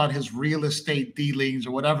talk about his real estate dealings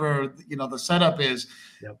or whatever, you know, the setup is,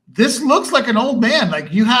 this looks like an old man.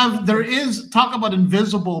 Like, there is talk about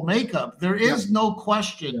invisible makeup. There is no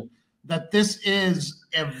question that this is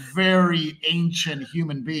a very ancient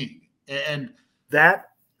human being. And that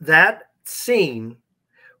scene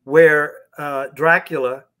where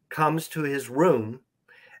Dracula comes to his room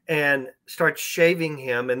and starts shaving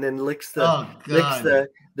him, and then licks the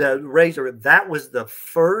razor. That was the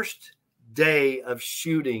first day of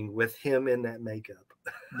shooting with him in that makeup.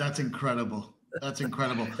 That's incredible. That's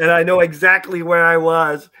incredible. And I know exactly where I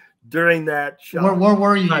was during that shot. Where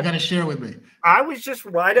were you? You got to share with me. I was just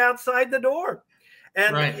right outside the door.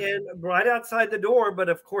 And right outside the door, but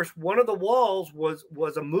of course, one of the walls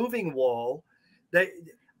was a moving wall.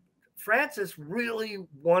 Francis really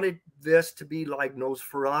wanted this to be like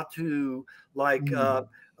Nosferatu, like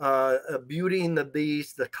Beauty and the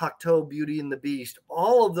Beast, the Cocteau Beauty and the Beast,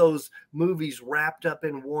 all of those movies wrapped up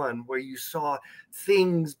in one, where you saw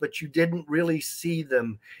things, but you didn't really see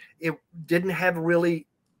them. It didn't have really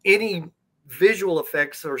any visual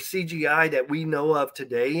effects or CGI that we know of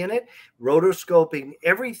today in it. Rotoscoping,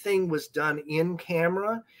 everything was done in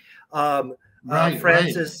camera.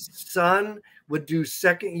 Francis' son would do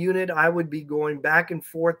second unit. I would be going back and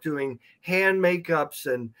forth doing hand makeups,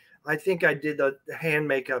 and I think I did the hand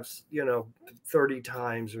makeups, 30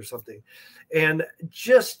 times or something. And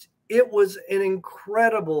just, it was an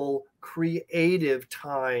incredible creative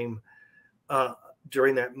time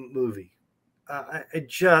during that movie.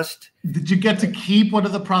 Did you get to keep one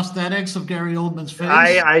of the prosthetics of Gary Oldman's face?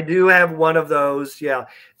 I do have one of those. Yeah.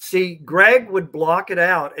 See, Greg would block it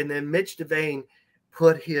out, and then Mitch Devane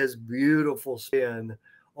put his beautiful spin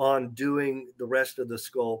on doing the rest of the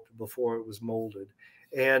sculpt before it was molded.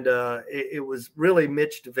 And it was really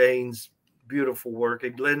Mitch Devane's beautiful work,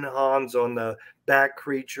 and Glenn Hans on the back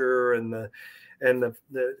creature and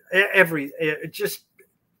just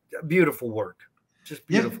beautiful work. Just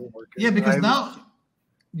beautiful work. Yeah, because now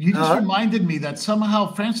you just reminded me that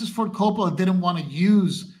somehow Francis Ford Coppola didn't want to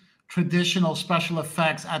use traditional special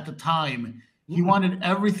effects at the time. He wanted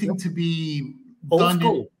everything to be old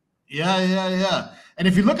school. Yeah. And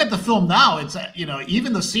if you look at the film now, it's,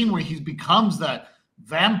 even the scene where he becomes that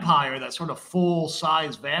vampire, that sort of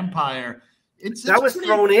full-size vampire, that was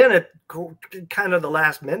thrown in at kind of the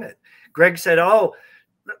last minute. Greg said, "Oh,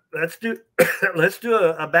 let's do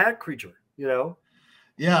a bat creature,"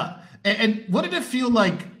 Yeah. And what did it feel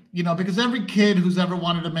like, because every kid who's ever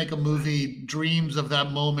wanted to make a movie dreams of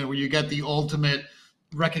that moment where you get the ultimate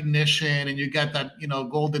recognition and you get that,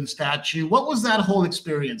 golden statue. What was that whole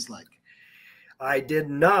experience like? I did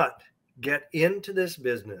not get into this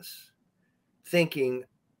business thinking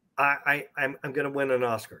I'm going to win an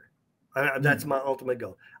Oscar. That's my ultimate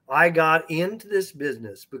goal. I got into this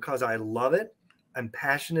business because I love it. I'm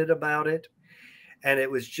passionate about it. And it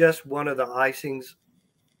was just one of the icings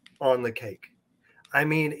on the cake. I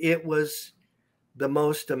mean, it was the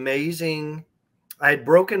most amazing. I had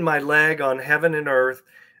broken my leg on Heaven and Earth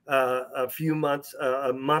a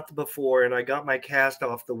month before, and I got my cast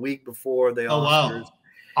off the week before the Oscars. Wow.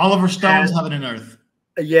 Oliver Stone's Heaven and Earth.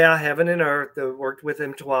 Yeah, Heaven and Earth. I worked with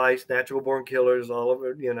him twice. Natural Born Killers, all of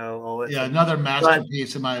it, all that. Yeah, stuff. another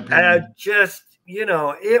masterpiece, in my opinion.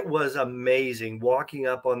 It was amazing walking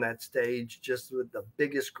up on that stage just with the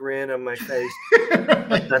biggest grin on my face.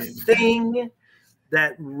 But the thing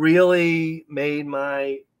that really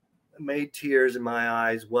made tears in my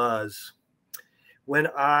eyes was when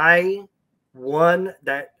I won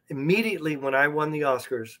that. Immediately when I won the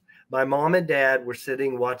Oscars, my mom and dad were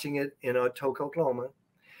sitting watching it in Tulsa, Oklahoma.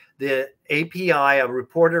 The API, a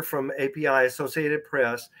reporter from API, Associated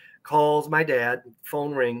Press, calls my dad,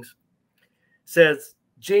 phone rings, says,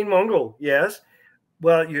 Gene Mungle, yes.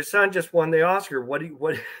 Well, your son just won the Oscar. What do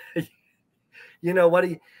you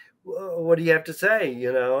have to say?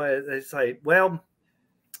 It's like, well,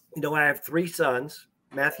 I have 3 sons.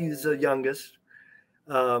 Matthew's the youngest.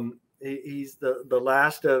 He's the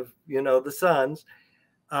last of, the sons.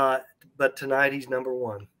 But tonight he's number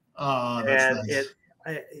 1. Oh, that's nice.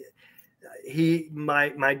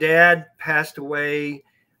 My dad passed away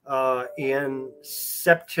in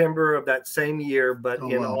September of that same year, but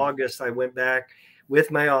August I went back with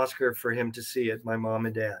my Oscar for him to see it, my mom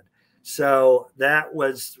and dad. So that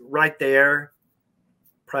was right there,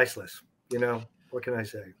 priceless. What can I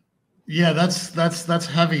say? Yeah, that's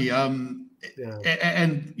heavy. Yeah.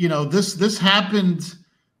 And this happened.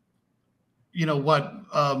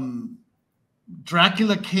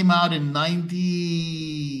 Dracula came out in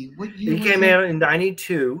 90. What year? He came out in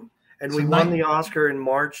 92, and we won the Oscar in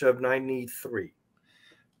March of 93.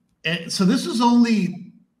 So this was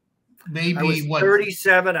only maybe I was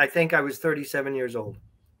 37. I think I was 37 years old.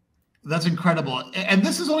 That's incredible. And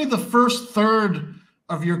this is only the first third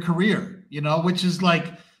of your career, which is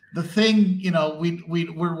like the thing.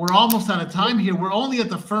 We're almost out of time here. We're only at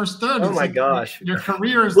the first third. Oh my gosh, your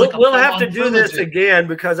career is we'll have to do this again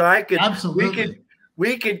because absolutely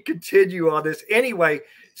we could continue on this anyway.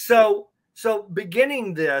 So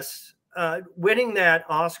beginning this, winning that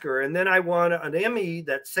Oscar, and then I won an Emmy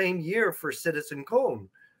that same year for Citizen Kane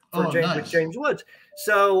with James Woods.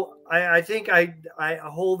 So I think I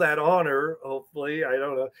hold that honor. Hopefully, I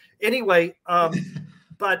don't know. Anyway,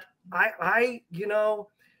 but I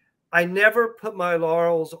never put my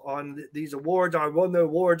laurels on these awards. I won the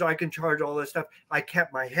awards. I can charge all this stuff. I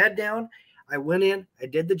kept my head down. I went in. I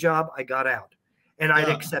did the job. I got out. And I'd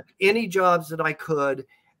accept any jobs that I could.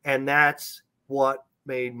 And that's what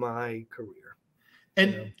made my career.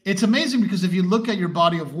 And it's amazing because if you look at your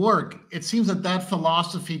body of work, it seems that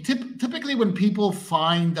philosophy, typically when people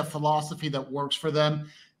find a philosophy that works for them,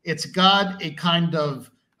 it's got a kind of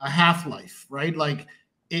a half-life, right? Like,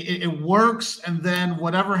 it works, and then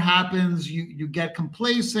whatever happens, you get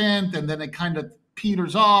complacent, and then it kind of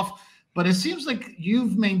peters off. But it seems like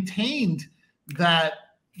you've maintained that,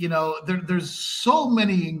 there's so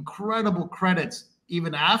many incredible credits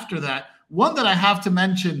even after that. One that I have to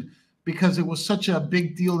mention, because it was such a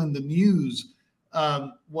big deal in the news,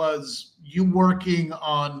 was you working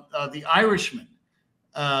on The Irishman.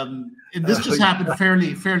 And this just happened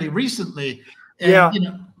fairly recently.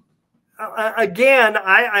 And, again,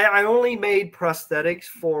 I only made prosthetics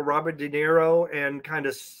for Robert De Niro and kind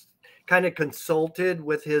of consulted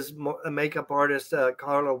with his makeup artist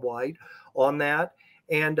Carla White on that,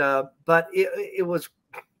 and but it was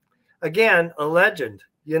again a legend.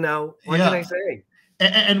 What can I say?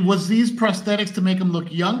 And was these prosthetics to make them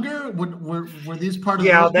look younger? Were these part of?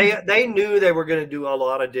 Yeah, they knew they were going to do a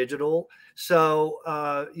lot of digital. So,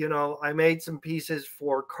 I made some pieces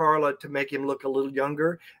for Carla to make him look a little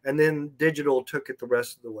younger, and then digital took it the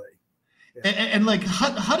rest of the way. Yeah. And like,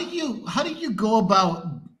 how do you go about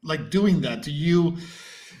like doing that? Do you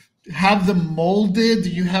have them molded? Do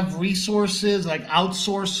you have resources like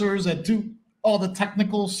outsourcers that do all the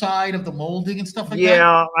technical side of the molding and stuff like that?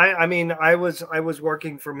 Yeah, I mean, I was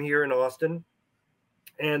working from here in Austin,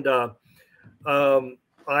 and I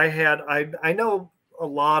know a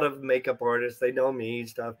lot of makeup artists. They know me,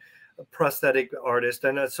 stuff, a prosthetic artist,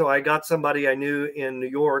 and so I got somebody I knew in New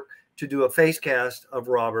York to do a face cast of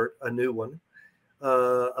Robert, a new one,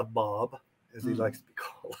 of Bob, as he likes to be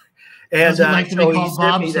called. And so he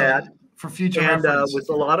sent me that for future and reference. with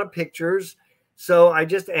a lot of pictures. So I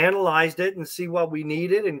just analyzed it and see what we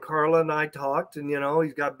needed. And Carla and I talked, and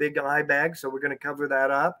he's got big eye bags, so we're going to cover that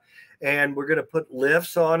up, and we're going to put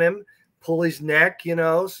lifts on him pull his neck, you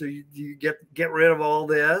know, so you get rid of all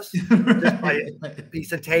this just by a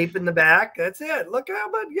piece of tape in the back. That's it. Look how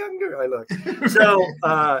much younger I look. So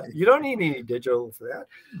you don't need any digital for that.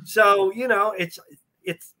 So, you know, it's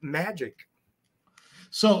magic.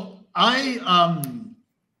 So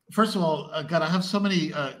first of all, God, I have so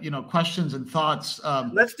many, you know, questions and thoughts.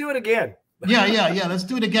 Let's do it again. Yeah. Let's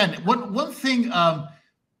do it again. One thing, this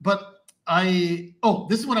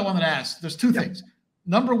is what I wanted to ask. There's two things.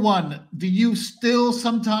 Number one, do you still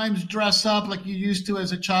sometimes dress up like you used to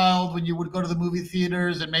as a child when you would go to the movie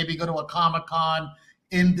theaters and maybe go to a Comic-Con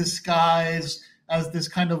in disguise as this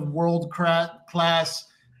kind of world-class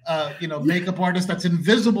makeup artist that's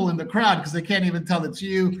invisible in the crowd because they can't even tell it's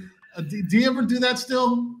you? Do you ever do that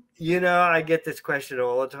still? You know, I get this question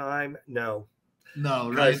all the time. No, right?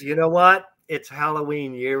 Because you know what? It's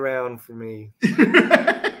Halloween year-round for me.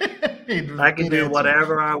 I can do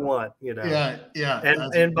whatever I want, you know. Yeah.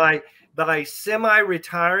 And by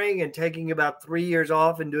semi-retiring and taking about 3 years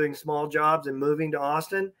off and doing small jobs and moving to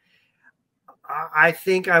Austin, I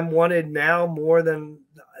think I'm wanted now more than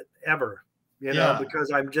ever, you know,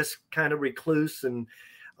 because I'm just kind of recluse and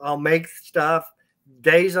I'll make stuff.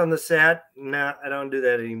 Days on the set, nah, I don't do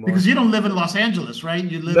that anymore. Because you don't live in Los Angeles, right?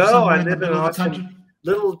 You live somewhere in the middle of the country.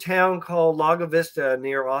 Little town called Lago Vista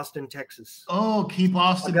near Austin, Texas. Oh, keep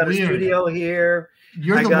Austin weird. I got weird. A studio here.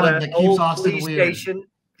 You're the one that keeps Austin police weird. Station.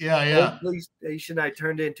 Yeah. Old police station. I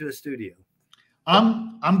turned into a studio.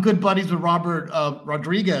 I'm good buddies with Robert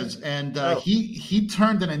Rodriguez, and he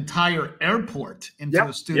turned an entire airport into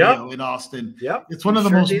a studio in Austin. Yep. It's one of the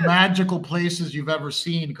most magical places you've ever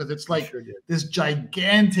seen because it's like this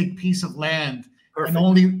gigantic piece of land, and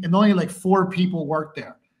only like 4 people work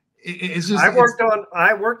there. It's just, I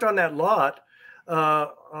worked on that lot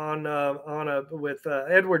with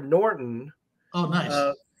Edward Norton. Oh,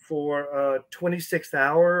 nice. For 26th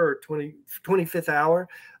hour or 25th hour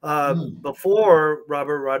before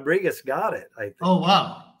Robert Rodriguez got it, I think. Oh,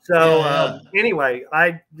 wow. So anyway,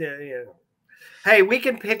 hey, we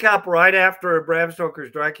can pick up right after Bram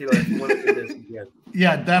Stoker's Dracula if you want to do this again.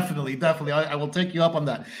 Yeah, definitely. I will take you up on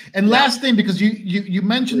that. And last thing, because you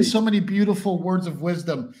mentioned so many beautiful words of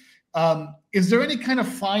wisdom, is there any kind of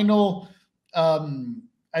final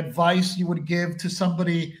advice you would give to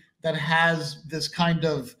somebody that has this kind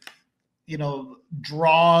of, you know,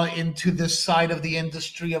 draw into this side of the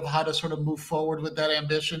industry of how to sort of move forward with that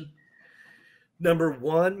ambition? Number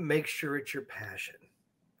one, make sure it's your passion.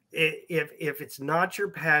 If it's not your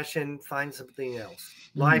passion, find something else.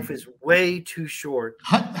 Life is way too short.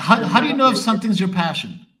 How do you know if something's your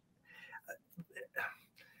passion?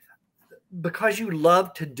 Because you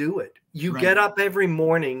love to do it. You get up every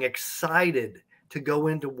morning excited to go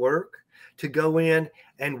into work, to go in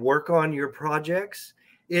and work on your projects.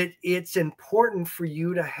 It's important for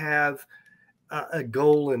you to have a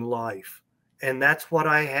goal in life. And that's what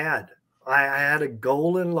I had. I had a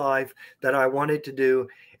goal in life that I wanted to do.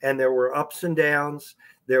 And there were ups and downs.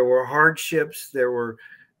 There were hardships. There were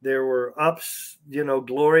ups, you know,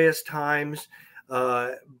 glorious times.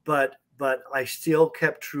 But I still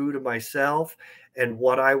kept true to myself and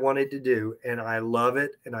what I wanted to do. And I love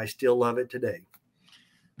it. And I still love it today.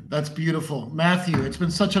 That's beautiful. Matthew, it's been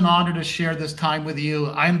such an honor to share this time with you.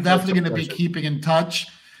 I'm definitely going to be keeping in touch.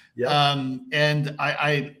 And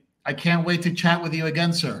I can't wait to chat with you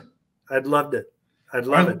again, sir. I'd love it. I'd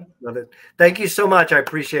love it. Love it. Thank you so much. I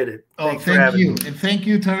appreciate it. Thank you. And thank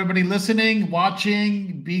you to everybody listening,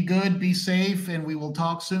 watching. Be good, be safe, and we will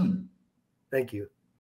talk soon. Thank you.